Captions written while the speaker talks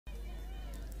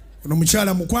ono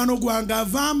mukyala mukwano gwange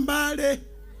ava Mbale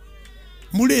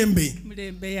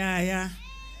mulembe yaya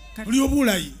oli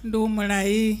obulayi ndu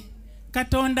mulayi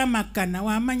Katonda makana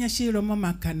wamanya shilomo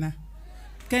makana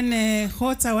kene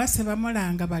khotsa wase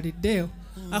bamulanga balideo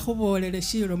akhubolele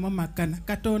shilomo makana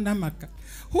Katonda makana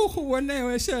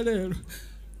khukhubonewe shalelo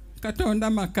Katonda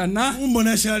makana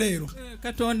umbona shalelo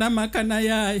Katonda makana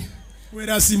yaya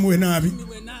wera simwe nabi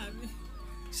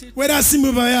wera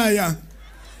simwe bayaya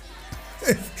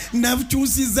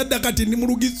navuchusiza dakati ni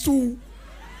mulugisu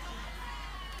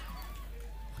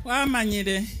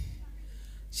wamanyire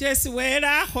shesi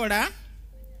wera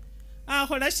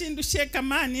akhola shindu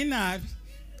shekamani nabi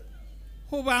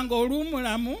khubanga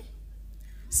olumulamu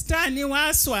sitani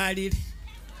waswalile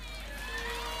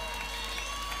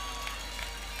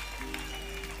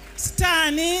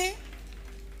sitani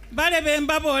balebe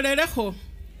mbabolelekho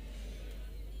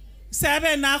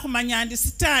sabe nakhumanya ndi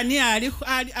sitani ali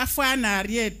afwana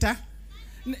arieta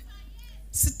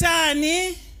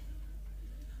sitani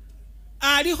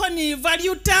alikho ni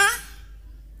valuta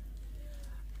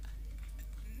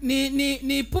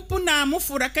ni pupu na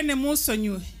mufura kene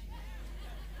musonywe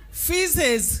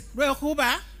fees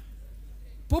lwekhuba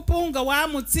pupu nga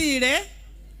wamutsile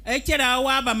ekera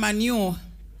waba manure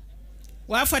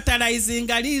wa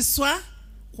fertilizinga liswa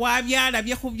khwabyala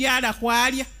byekhubyala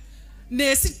khwalya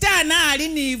ne sitana ali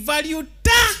ni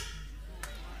valuta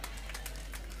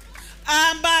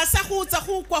ambasa khutsa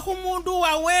khukwa khumundu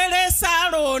wawele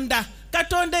salonda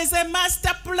Katonda is a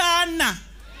master planner.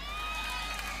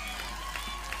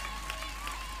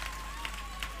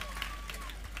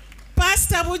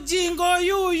 Pastor Bujjingo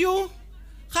yuyu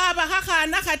khaba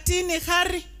khakhana khatini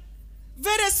khari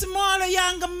very small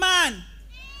young man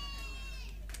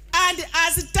and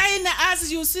as tiny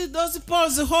as you see those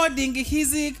poles holding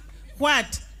his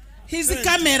his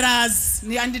cameras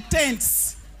and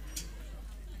tents.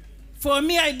 For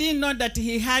me, I didn't know that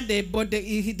he had a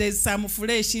body, there's some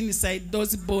flesh inside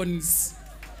those bones.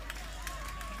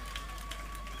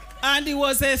 And he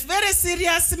was a very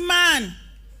serious man.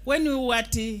 When we were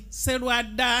at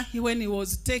Serwada, when he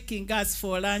was taking us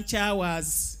for lunch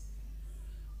hours,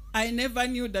 I never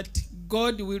knew that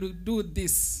God will do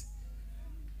this.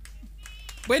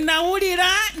 When nawulira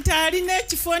ntali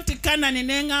n'ekifo nti Kanani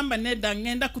n'engamba nedda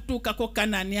ngenda kutuuka ko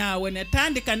Kanani awe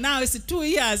netandika now is 2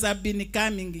 years I've been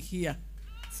coming here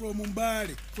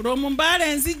from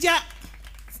Mbale nzija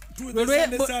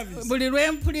buli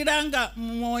lwempuliranga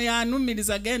mwoyo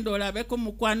anumiriza genda olabeko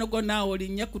mukwano go nawe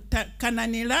olinye ku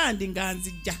Kanani land nga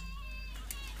nzija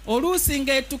oluusi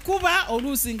ng'etukuba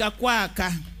oluusi nga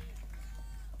kwaka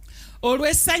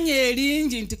olw'essanyu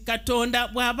eringi nti Katonda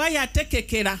bw'aba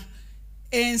yatekekera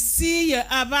ensi ye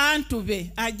abantu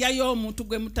be ajayo omuntu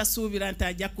gwe mutasuubira nti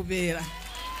ajja kubeera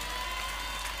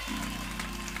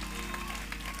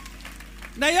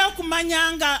naye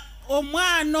okumanyanga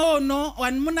omwana ono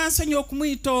wamunansonyi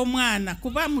okumuyita omwana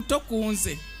kuba muto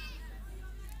kunze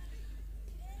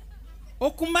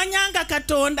okumanyanga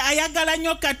Katonda ayagala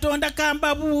nnyo Katonda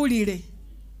kambabuulire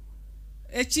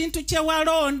ekintu kye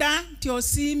walonda nti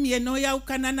osiimye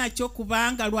n'oyawukana nakyo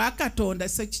kubanga lwa Katonda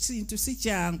kintu si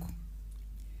kyangu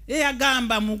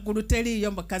yagamba muggulu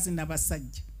teriyo bakazi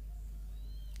n'abasajja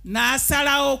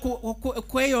n'asalawo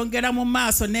kweyongera mu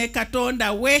maaso ne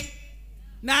Katonda we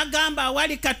n'agamba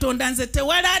wali Katonda nze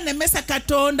tewali anemesa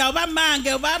Katonda oba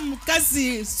mange oba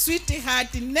mukazi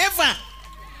sweetheart never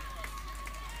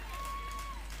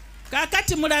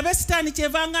kakati mulabe sitani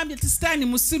kyevangambye ti sitani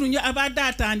musiru nnyo abadde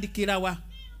atandikirawa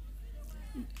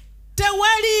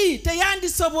tewali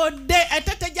teyandisobodde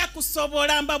ate tejja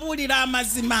kusobola mbabuulira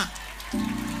amazima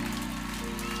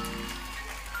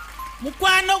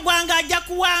mukwano gwange ajja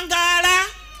kuwangaala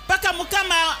paka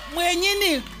Mukama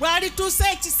mwenyini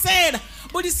lwalituusa ekiseera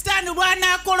buli sitani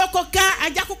lwanaakolokoka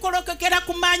ajja kukolokokera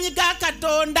ku maanyi ga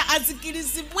Katonda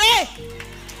azikirizibwe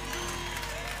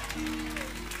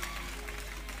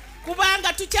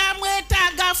kubanga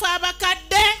tukyamwetaaga afe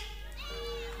abakadde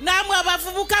namwe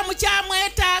abavubuka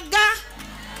mukyamwetaaga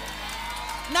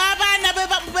n'abaana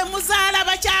be muzaala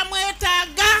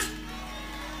bakyamwetaaga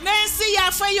n'ensi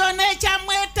yaffe yonna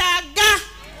ekyamwetaaga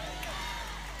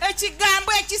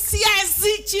ekigambo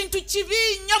ekisyazi kintu kibi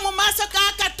nnyo mu maaso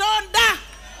ga Katonda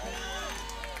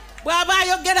bw'aba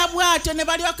ayogera bw'atyo ne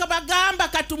balyoka bagamba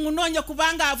katumunoonye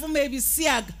kubanga avuma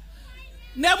ebisyaga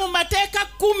ne mu mateeka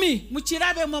 10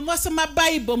 mukirabe mu musoma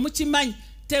Bible mukimanyi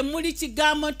temuli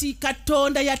kigambo nti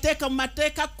Katonda yateeka mu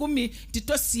mateeka 10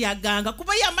 titosiyaganga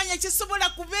kuba yamanya kisobola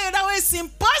kubeerawo is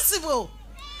impossible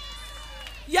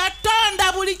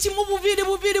yatonda buli kimu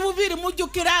bubiri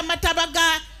mujjukira amataba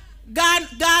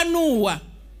ga Nuwa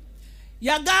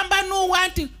yagamba Nuwa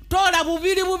nti tola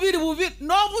bubiri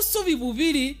n'obusubi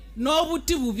bubiri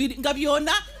n'obuti bubiri nga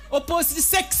byonna opposite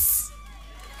sex.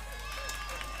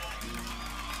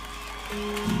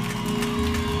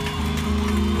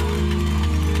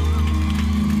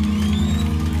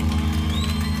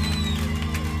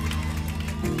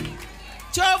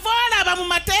 Kyova olaba mu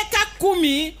mateeka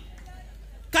 10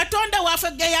 Katonda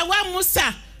waffe ge yawa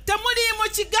Musa temuliimu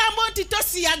kigambo nti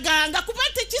tosiyaganga kuba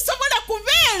tekisobola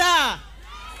kubeera.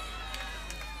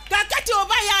 Kakati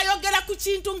oba yayogera ku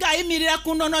kintu ng'ayimirira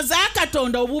ku nnono za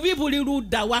Katonda obubi buli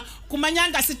luddawa kumanya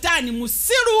nga sitaani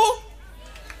musiru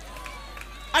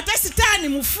ate sitaani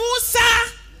mufuusa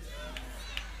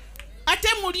ate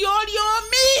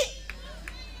mulyolyomi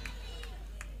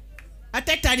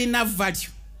ate talina value.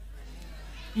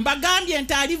 Mbagambye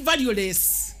nti ali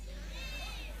valueless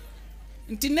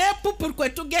nti n'epupu kwe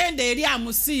tugenda eri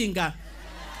amusinga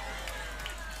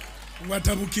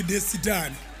watabukidde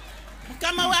sitaani.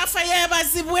 Mukama waffe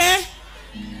yeebazibwe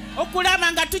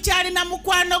okulaba nga tukyalina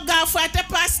mukwano gaffe ate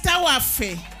pasita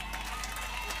waffe.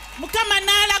 Mukama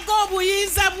n'alaga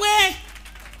obuyinza bwe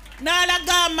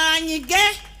n'alaga amaanyi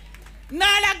ge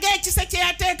n'alaga ekisa kye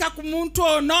yateeka ku muntu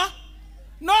ono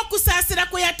n'okusaasira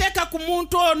kwe yateeka ku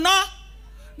muntu ono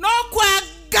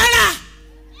n'okwagala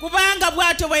kubanga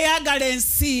bw'atyo bwe yagala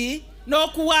ensi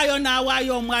n'okuwaayo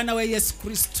n'awaayo omwana we Yesu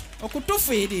Kristo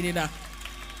okutufiiririra.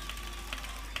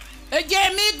 Egyo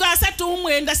emiigo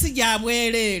 39 si gya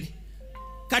bwereere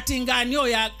kati ng'ani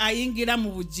oyo ayingira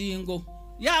mu bujjingo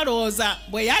yalowooza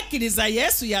bwe yakkiriza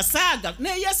Yesu yasaaga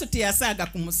naye Yesu teyasaaga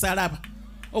ku musalaba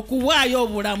okuwaayo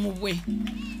obulamu bwe.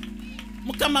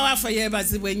 Mukama waffe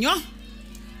yeebazibwe nnyo.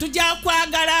 Tujja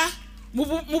kwagala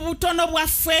mu butono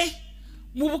bwaffe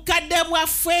mu bukadde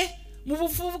bwaffe mu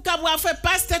bufubuka bwaffe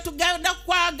pasita tugenda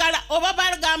kwagala oba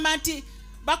bagamba nti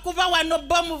bakuba wano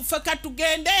bomu ffe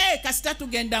katugende kasita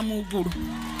tugenda mu ggulu.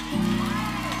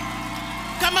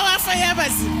 Mukama waffe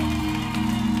yeebazibwe.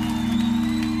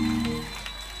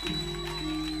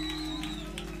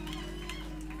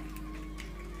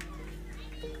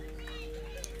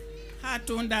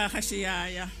 Hatunda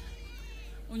khashiyaya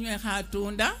unywe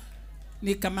hatunda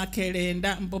ni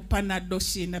kamakelenda mbopana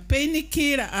doshina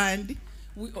painkiller and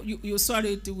you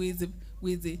swallow it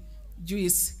with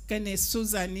juice. Kene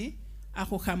Susan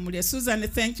akukhamulia. Susan,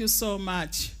 thank you so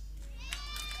much.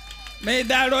 May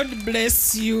the Lord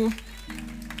bless you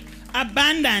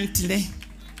abundantly.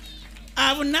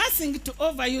 I have nothing to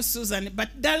offer you, Susan, but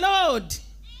the Lord,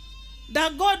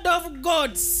 the God of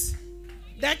gods,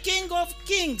 the King of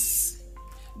kings,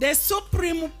 the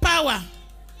supreme power.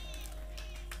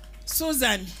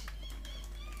 Susan,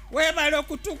 webale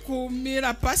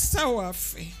okutukuumira pasita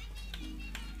waffe.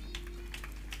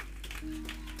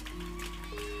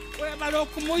 Webale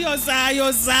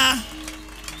okumuyozaayoza.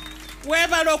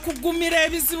 Webale okugumira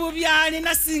ebizibu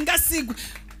by'alina singa sigwe.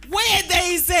 Where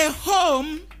there is a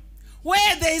home,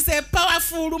 where there is a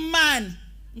powerful man,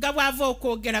 nga bw'ava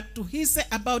okwogera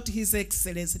about his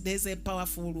excellence, there is a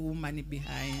powerful woman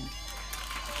behind.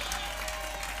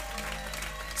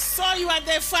 So you are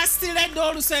the first lady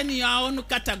also in your own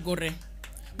category.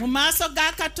 Mumaaso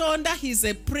ga Katonda, he is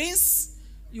a prince,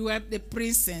 you are the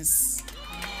princess.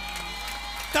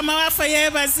 Kama waffe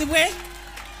yeebazibwe.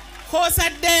 Hosa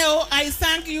Deo, I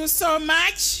thank you so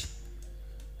much.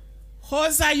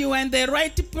 Hosa, you are in the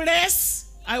right place.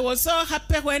 I was so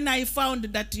happy when I found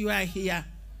that you are here.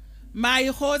 My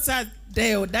Hosa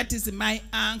Deo, that is my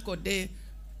uncle, the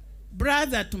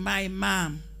brother to my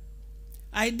mom.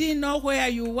 I didn't know where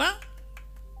you were.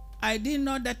 I didn't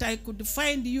know that I could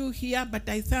find you here, but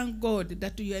I thank God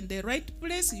that you are in the right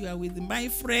place. You are with my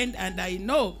friend, and I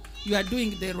know you are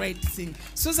doing the right thing.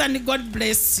 Susan, God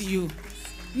bless you.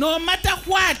 No matter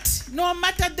what, no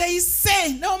matter they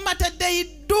say, no matter they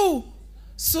do,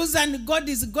 Susan, God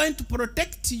is going to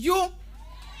protect you.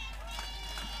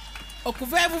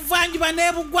 Okuva ebuvanjuba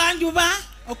n'ebugwanjuba,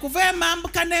 okuva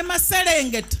emambuka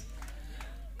n'emaserengeta.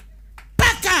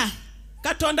 Paka!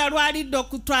 Katonda lwalidde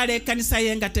okutwala ekkanisa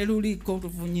ye nga teruliiko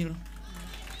luvunyiro.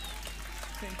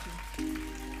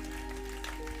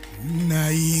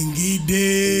 Nayingidde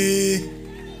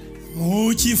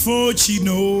mu kifo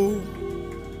kino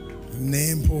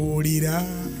ne mpulira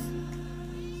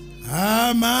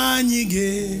amaanyi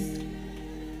ge,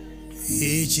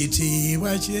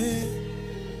 ekitiibwa kye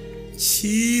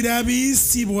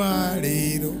kirabisibwa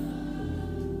leero.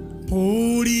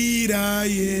 Mpulira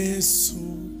Yesu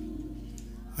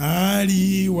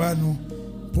ali wano,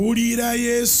 mpulira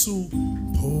Yesu,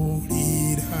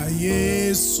 mpulira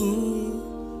Yesu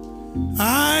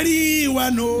ali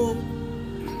wano,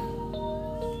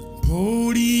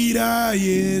 mpulira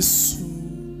Yesu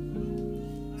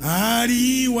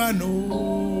ali wano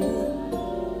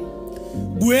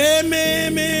gwe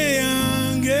meme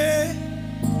yange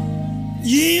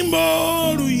yimba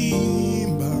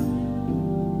oluyimba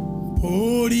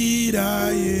mpulira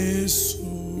Yesu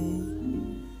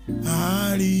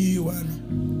ali wano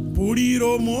mpulira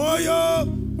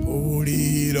omwoyo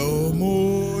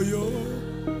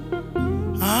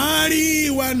ali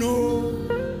wano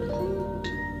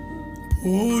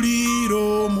mpulira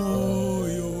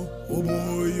omwoyo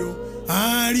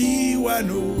ali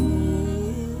wano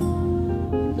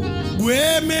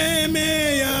gwe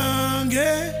meme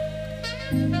yange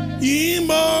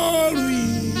yimba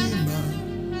oluyimba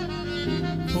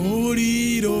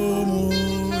mpulira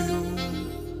omwoyo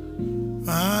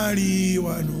ali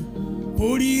wano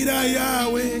mpulira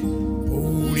Yawe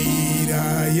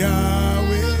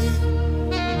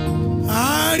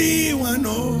ali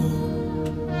wano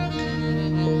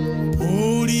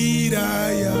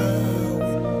mpulira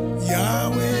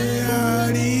Yawe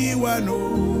ali wano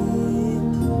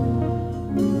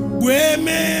gwe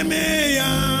meme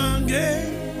yange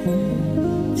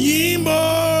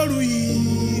yimba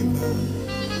oluyimba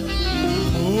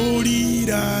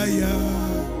mpulira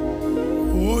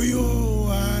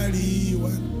oyo ali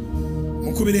wano.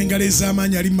 Mukubire engalo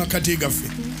ez'amaanyi ali mu makati gaffe.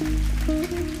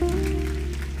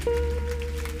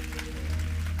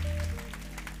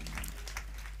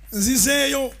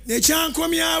 Nzizeeyo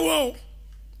ekyankomyawo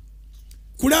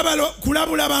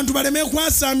kulabula abantu baleme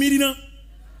kwasaamirira.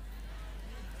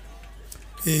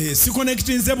 Si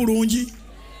connectinze bulungi.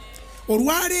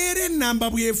 Olwaleero ennamba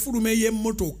bw'efuluma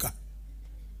ey'emmotoka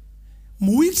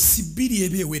mu wiiki 2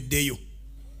 ebyeweddeyo.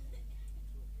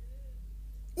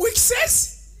 Weeks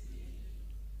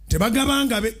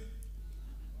tebagabanga be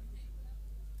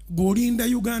gwolinda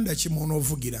Uganda kimono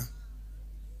ovugira.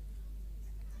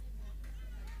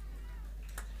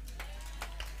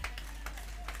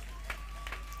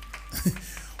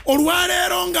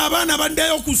 Olwaleero ng'abaana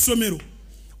baddayo ku ssomero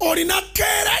olina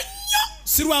keera nnyo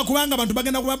si lwakubanga abantu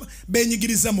bagenda kuba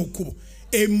benyigiriza mu kkubo.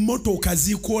 Emmotoka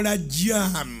zikola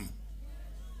jam.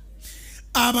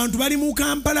 Abantu bali mu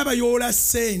Kampala bayoola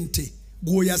ssente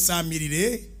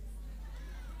gwoyasaamirire.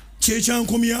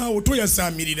 Kyekyankomyawo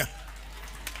toyasaamirira.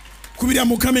 Kubira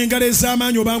Mukama engalo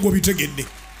ez'amaanyi obanga obitegedde.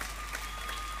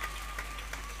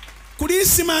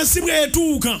 Kulisimasi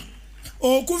bw'etuuka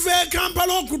okuva e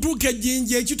Kampala okutuuka e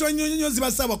Jinja ekitonyonyozi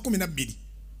basaba 12.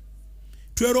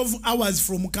 12 hours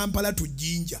from Kampala to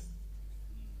Jinja.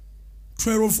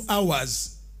 12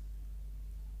 hours.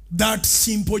 That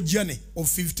simple journey of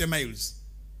 50 miles.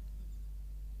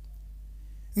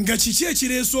 Nga kiki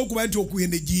ekireese okuba nti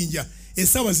okugenda Jinja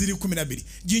essaawa ziri 12.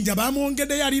 Jinja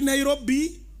bamwongedde yali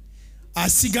Nairobi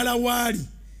asigala waali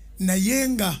naye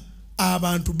nga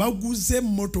abantu baguze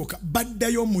emmotoka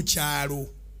baddayo mu kyalo.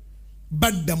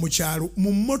 Badda mu kyalo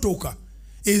mu mmotoka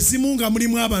ezimu nga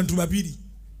mulimu abantu 2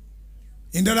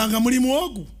 endala nga mulimu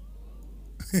ogu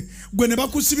gwe ne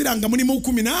bakusibira nga mulimu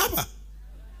 10.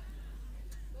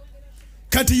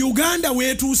 Kati Uganda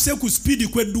weetuuse ku speed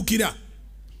kweddukira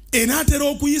enaatera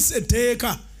okuyisa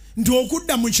etteeka nti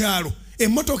okudda mu kyalo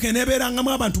emmotoka eneebeerangamu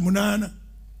abantu 8.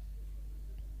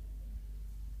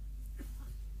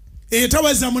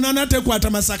 Etaweza 8 tekwata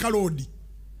Masaka Road.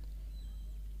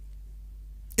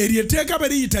 Eryo etteeka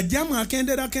beriyita jamu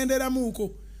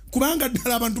akenderamuuko kubanga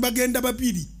ddala abantu bagenda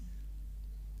 2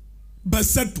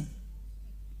 3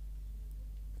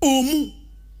 omu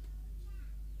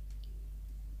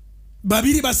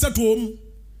 2 3 omu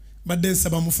badde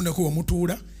nsaba mufuneko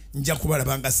omutuula nja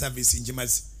kubalabanga service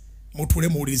njimazi mutuule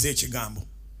muwulirize ekigambo.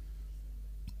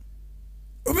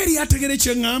 Oberi yategere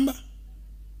kye ngamba.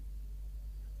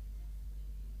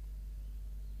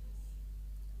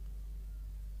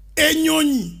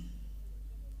 Enyonyi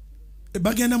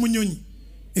bagenda mu nyonyi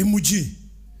emuji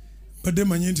badde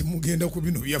manye nti mugenda ku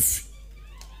bino byaffe.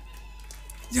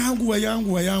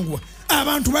 Yanguwa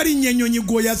abantu bali nyenyonyi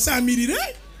gwoyasaamirire.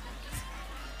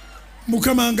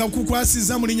 Mukama nga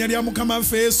kukwasiza mu linnya lya Mukama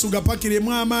waffe Yesu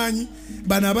gapakiremu amaanyi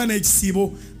bano abaana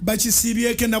ekisiibo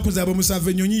bakisiibyeko ennaku zaabwe 7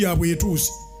 ennyonyi yaabwe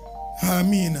etuuse.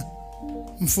 Amiina.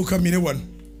 Nfukamire wano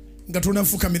nga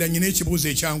tonanfukamira nyina ekibuuzo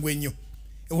ekyangu ennyo.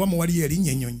 Ewamu waliyo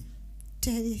erinnya ennyonyi?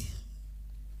 Teri.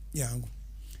 Yangu.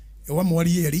 Ewamu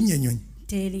waliyo erinnya ennyonyi?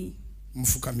 Teri.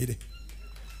 Mufukamire.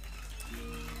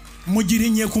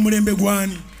 Mugirinye ku mulembe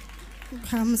gwani?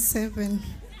 Gwa Museveni.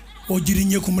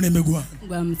 Ogirinye ku mulembe gwani?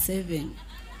 Gwa Museveni.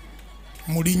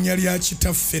 Mu linnya lya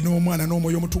Kitaffe n'Omwana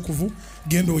n'Omwoyo Omutukuvu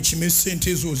genda okime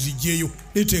ssente ezo ozigyeyo.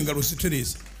 Leeta engalo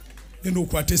zitereze. Genda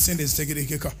okwate ssente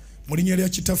zitegerekeka. Mu linnya lya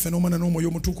Kitaffe n'Omwana n'Omwoyo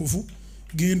Omutukuvu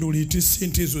genda oleete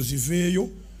ssente ezo ziveeyo.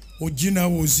 Ojje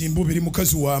naawe ozimbe obeere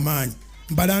mukazi w'amaanyi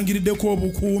mbalangirideko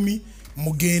obukuumi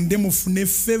mugende mufune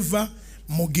favor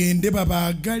mugende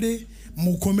babaagale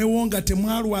mukomewo nga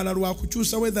temwalwala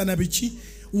lwakukyusa wetha na biki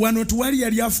wano tuwali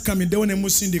yali afukamiddewo ne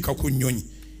musindika ku nnyonyi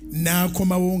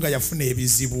n'akomawo nga yafuna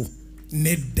ebizibu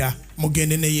nedda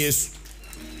mugende ne Yesu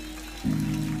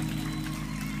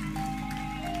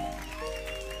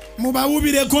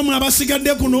mubawubireko mwe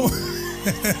abasigadde kuno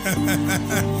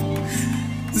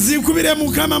zikubire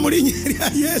Mukama mu linnya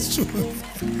lya Yesu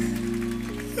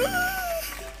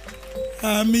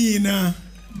amina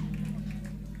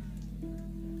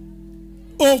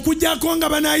okujjako nga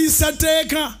banayisa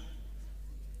teeka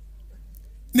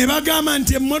ne bagamba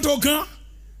nti emmotoka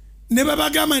ne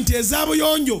babagamba nti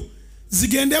ezabuyonjo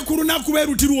zigende ku lunaku lwe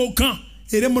luti lwokka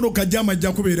era emmotoka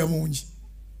gy'amajja kubeera mungi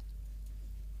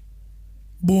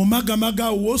bw'omagamaga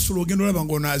woosula ogenda olaba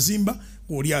ng'ono azimba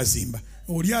ng'oli azimba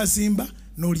oli azimba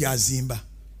n'oli azimba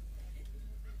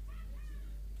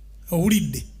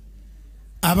owulidde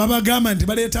ababagamba nti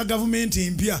baleeta gavumenti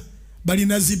empya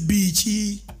balina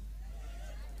zibbiiki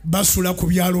basula ku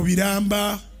byalo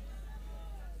biramba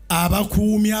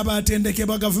abakuumi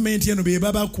abatendekebwa gavumenti eno be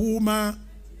babakuuma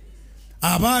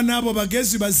abaana abo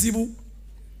bagezi bazibu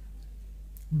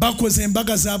bakoze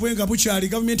embaga zaabwe nga bukyali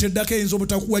gavumenti eddako eyinza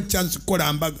obutakuwa chance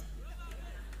kukola mbaga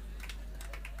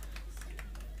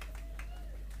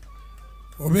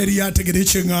oba eri yategere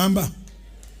kyeŋŋamba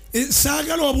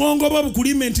saagala obwongo bwo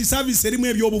bukulimenti service erimu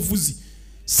ebyobufuzi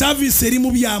service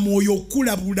erimu bya mwoyo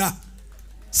okulabula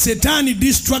Setaani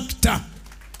distractor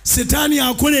Setaani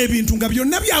akola ebintu nga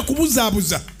byonna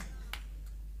byakubuzaabuza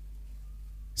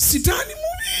Setaani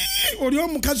mubi oli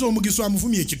omukazi omugisa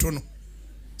amuvumye ekitono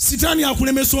Setaani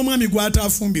akulemesa omwami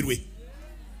gw'ataafumbirwe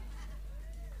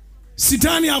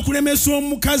Setaani akulemesa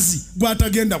omukazi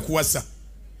gw'atagenda kuwasa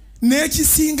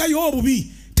n'ekisingayo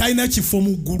obubi talina kifo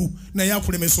mu ggulu naye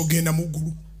akulemesa ogenda mu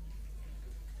ggulu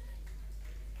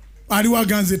aliwo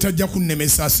aganze tajja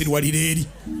kunnemesa asirwalira eri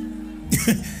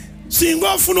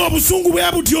singa ofuna obusungu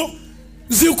bwe butyo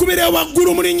zikubire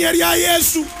waggulu mu linnya lya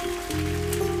Yesu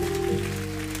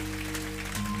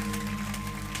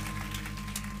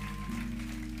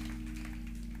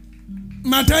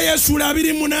Matayo sura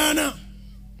 28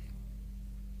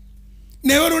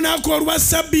 naye olunaku olwa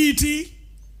Sabbiiti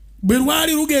bwe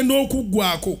lwali lugenda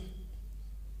okuggwako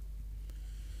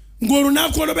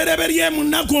ng'olunaku olubereberye mu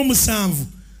nnaku omusanvu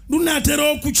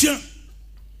lunaatera okukya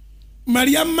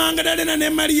Mariyamu Magdalena ne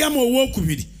Mariyamu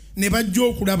owookubiri ne bajja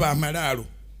okulaba amalaalo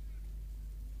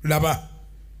laba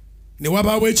ne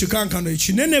wabaawo ekikankano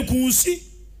ekinene ku nsi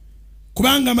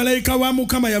kubanga malayika wa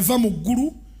Mukama yava mu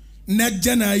ggulu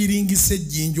n'ajja n'ayiringisa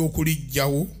ejjinja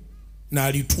okuliggyawo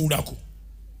n'alituulako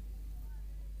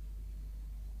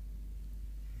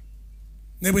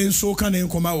ne bwe nsooka ne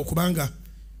nkomawo kubanga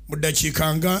mu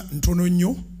ddakiika nga ntono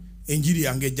nnyo enjiri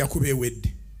yange ejja kuba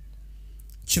ewedde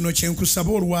kino kye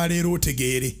nkusaba olwaleero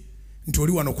otegeere nti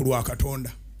oli wano ku lwa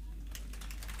Katonda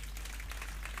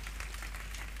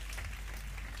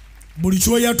buli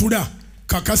kyoyatula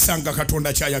kakasanga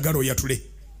Katonda kyayagala oyatule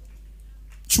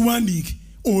kiwandiike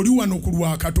oli wano ku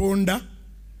lwa Katonda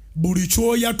buli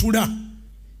kyoyatula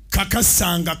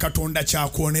kakasanga Katonda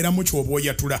kyakwoneramu ky'oba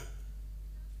oyatula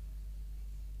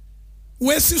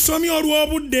weesisomye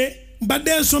olw'obudde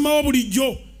mbadde nsomawo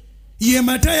bulijjo ye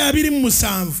Matayo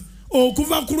 27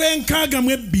 okuva ku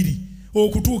lw'enkaaga-mu-2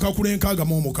 okutuuka ku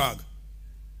lw'enkaaga-mu-6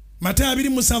 Matayo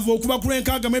 27 okuva ku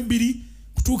lw'enkaaga-mu-2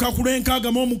 kutuuka ku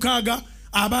lw'enkaaga-mu-6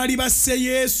 abaali basse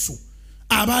Yesu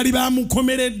abaali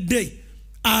bamukomeredde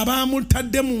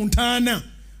abaamutadde mu ntaana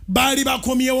baali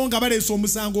bakomyewo nga baleese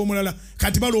omusango omulala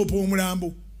kati baloopa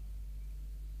omulambo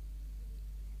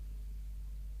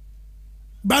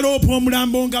baloopa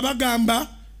omulambo nga bagamba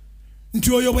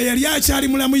nti oyo bwe yali akyali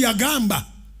mulamu yagamba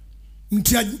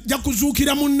nti ajja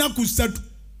kuzuukira mu nnaku 3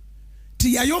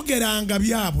 tiyayogeranga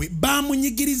byabwe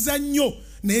baamunyigiriza nnyo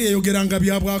naye yayogeranga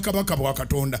bya bwakabaka bwa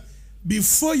Katonda.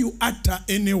 Before you utter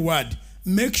any word,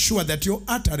 make sure that your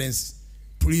utterance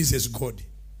pleases God.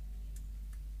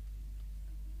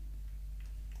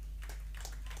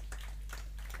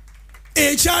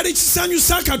 Ekyali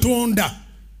kisanyusa Katonda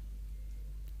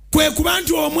kwe kuba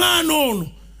nti omwana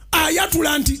ono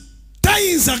ayatula nti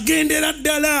tayinza gendera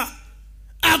ddala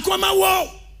akomawo.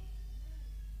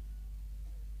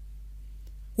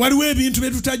 Waliwo ebintu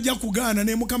bye tutajja kugaana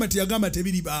ne Mukama teyagamba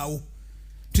tebiri baawo.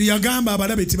 Tiyagamba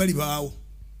abalabe tebali baawo.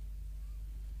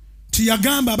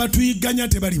 Tiyagamba abatuyiganya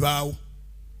tebali baawo.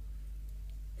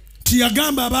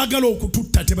 Tiyagamba abaagala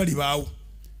okututta tebali baawo.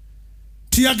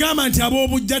 Tiyagamba nti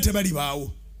ab'obujja tebali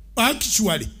baawo.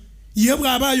 Actually ye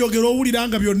bw'aba ayogera owulira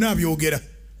nga byonna abyogera.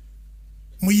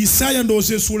 Mu Isaaya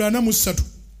ndowooza essula 43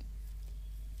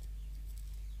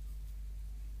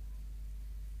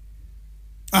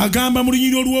 agamba mu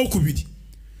lunyiriri olwokubiri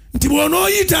nti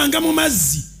bw'onooyitanga mu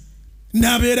mazzi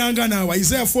n'abeeranga naawe.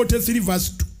 Isaiah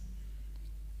 43:2.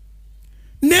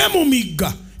 Ne mu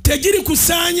migga tegiri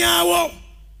kusaanyaawo.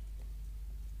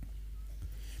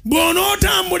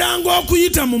 Bw'onootambulanga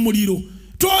okuyita mu muliro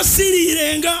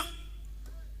toosiriirenga,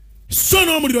 so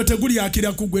n'omuliro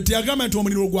tegulyakira ku ggwe. Teyagamba nti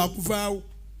omuliro gwakuvaawo,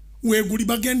 weeguli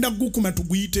bagenda gukuma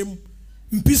tuguyitemu.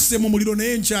 Mpisse mu muliro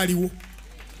naye nkyaliwo.